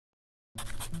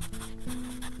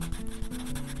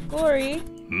Asgore,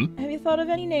 have you thought of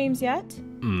any names yet?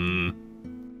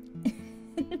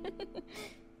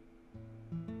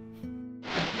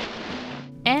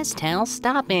 Asriel,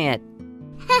 stop it!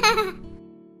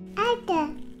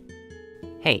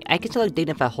 Hey, I can still look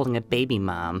dignified holding a baby,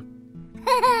 Mom.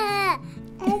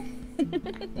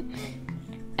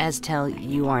 Asriel,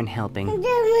 you aren't helping.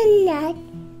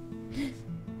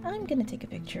 I'm gonna take a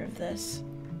picture of this.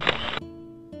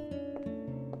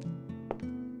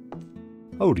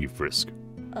 Howdy, Frisk.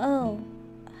 Oh,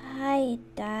 hi,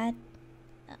 Dad.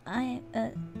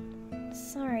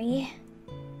 Sorry.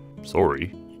 Sorry,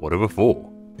 whatever for?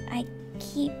 I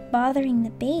keep bothering the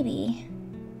baby.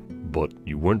 But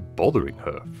you weren't bothering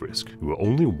her, Frisk. You were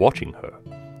only watching her.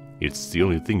 It's the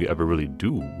only thing you ever really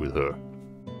do with her.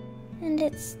 And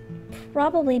it's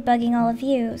probably bugging all of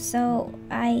you, so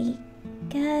I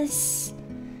guess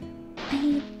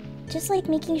I just like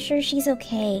making sure she's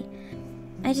okay.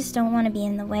 I just don't want to be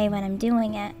in the way when I'm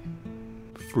doing it.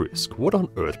 Frisk, what on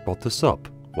earth brought this up?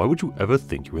 Why would you ever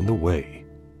think you're in the way?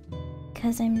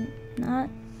 'Cause I'm not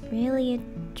really a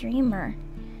dreamer.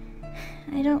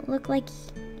 I don't look like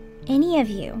any of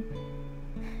you.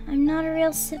 I'm not a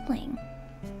real sibling.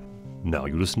 Now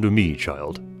you listen to me,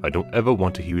 child. I don't ever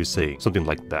want to hear you saying something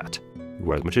like that.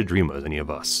 You are as much a dreamer as any of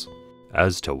us.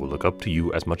 Asriel will look up to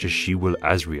you as much as she will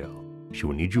Asriel. She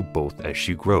will need you both as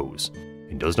she grows.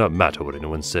 It does not matter what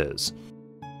anyone says.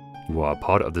 You are a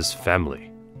part of this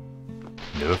family.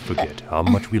 Never forget how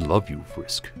much we love you,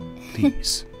 Frisk.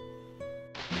 Please.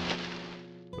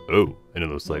 Oh, and it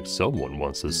looks like someone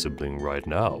wants a sibling right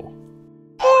now.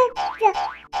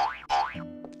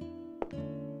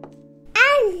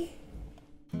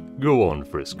 Go on,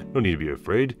 Frisk. No need to be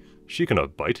afraid. She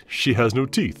cannot bite. She has no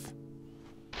teeth.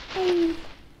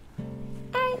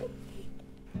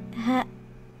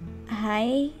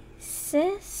 Hi,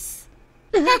 sis?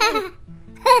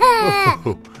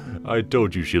 Oh, I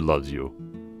told you she loves you.